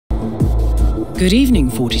Good evening,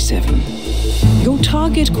 47. Your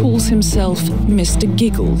target calls himself Mr.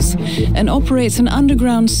 Giggles and operates an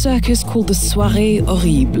underground circus called the Soirée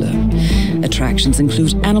Horrible. Attractions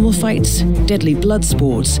include animal fights, deadly blood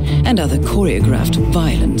sports, and other choreographed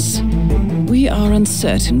violence. We are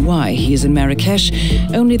uncertain why he is in Marrakesh,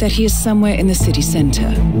 only that he is somewhere in the city center.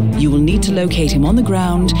 You will need to locate him on the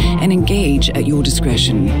ground and engage at your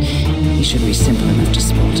discretion. He should be simple enough to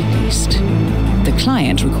spot at least. The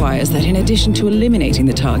client requires that in addition to eliminating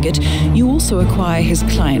the target, you also acquire his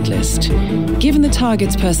client list. Given the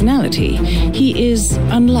target's personality, he is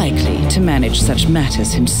unlikely to manage such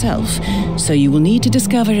matters himself, so you will need to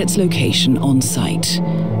discover its location on site.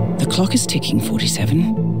 The clock is ticking,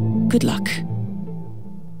 47. Good luck.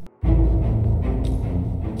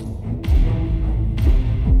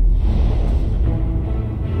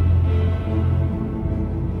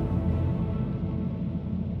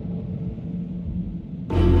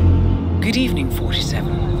 Good evening,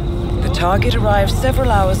 47. The target arrived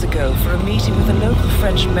several hours ago for a meeting with a local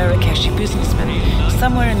French Marrakeshi businessman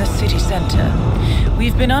somewhere in the city center.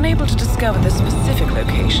 We've been unable to discover the specific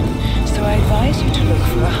location, so I advise you to look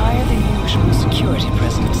for a higher than usual security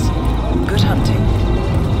presence. Good hunting.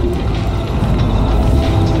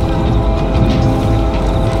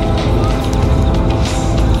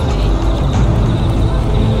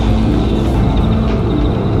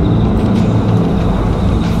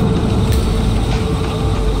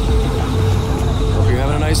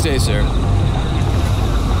 Nice day, sir.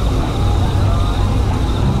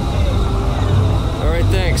 All right,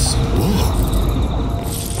 thanks.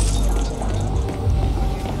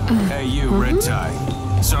 Hey, you, red tie.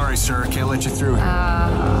 Sorry, sir, can't let you through here.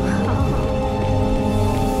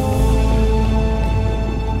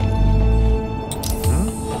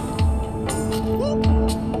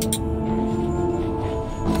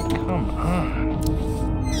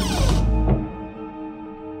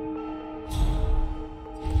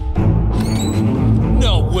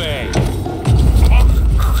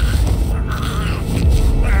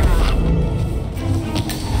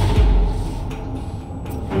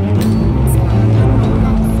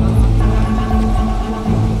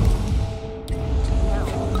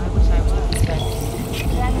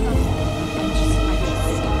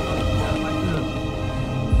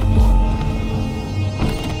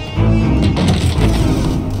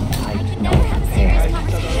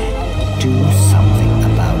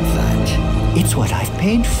 It's what I've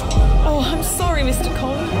paid for. Oh, I'm sorry, Mr.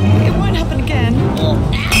 Cole. It won't happen again.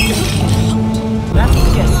 That's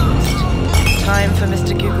the guest list. Time for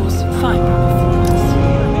Mr. Giggles' final performance.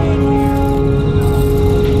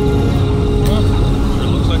 It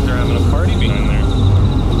looks like they're having a party behind there.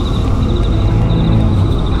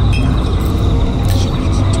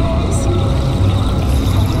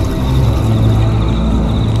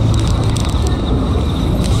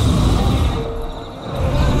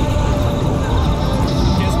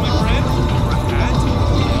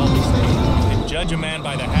 Judge a man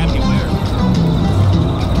by the hat he wears.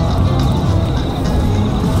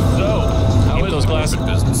 So, how is those glasses?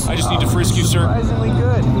 Business? I just need to frisk you, sir. Surprisingly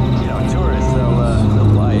good. You know, tourists,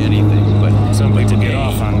 they'll buy anything, but somebody to get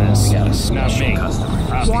off on this. We got a special customer.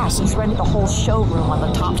 Yeah, he's rented the whole showroom on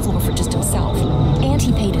the top floor for just himself. And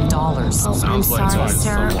he paid in dollars. Oh, I'm sorry,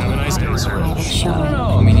 sir. Have a nice day, sir. I don't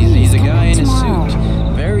know. I mean, he's a guy in a suit.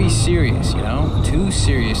 Very serious, you know? Too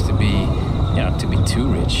serious to be, to be too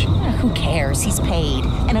rich. Who cares? He's paid.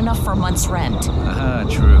 And enough for a month's rent.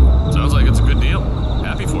 True. Sounds like it's a good deal.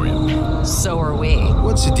 Happy for you. So are we.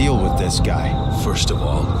 What's the deal with this guy? First of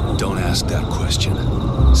all, don't ask that question.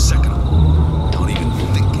 Second of all, don't even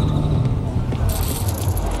think it.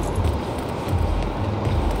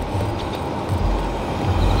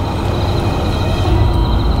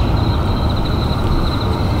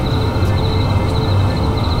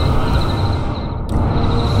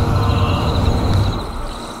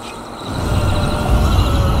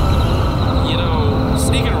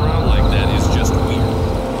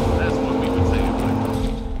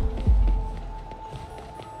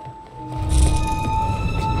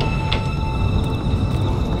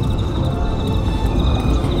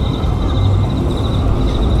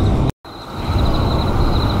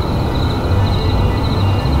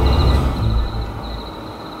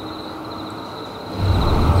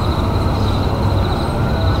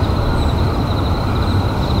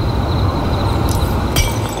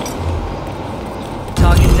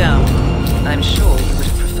 I'm sure you would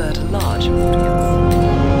have preferred a larger audience.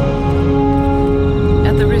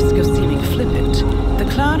 At the risk of seeming flippant, the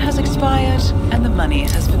clown has expired and the money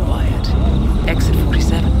has been wired.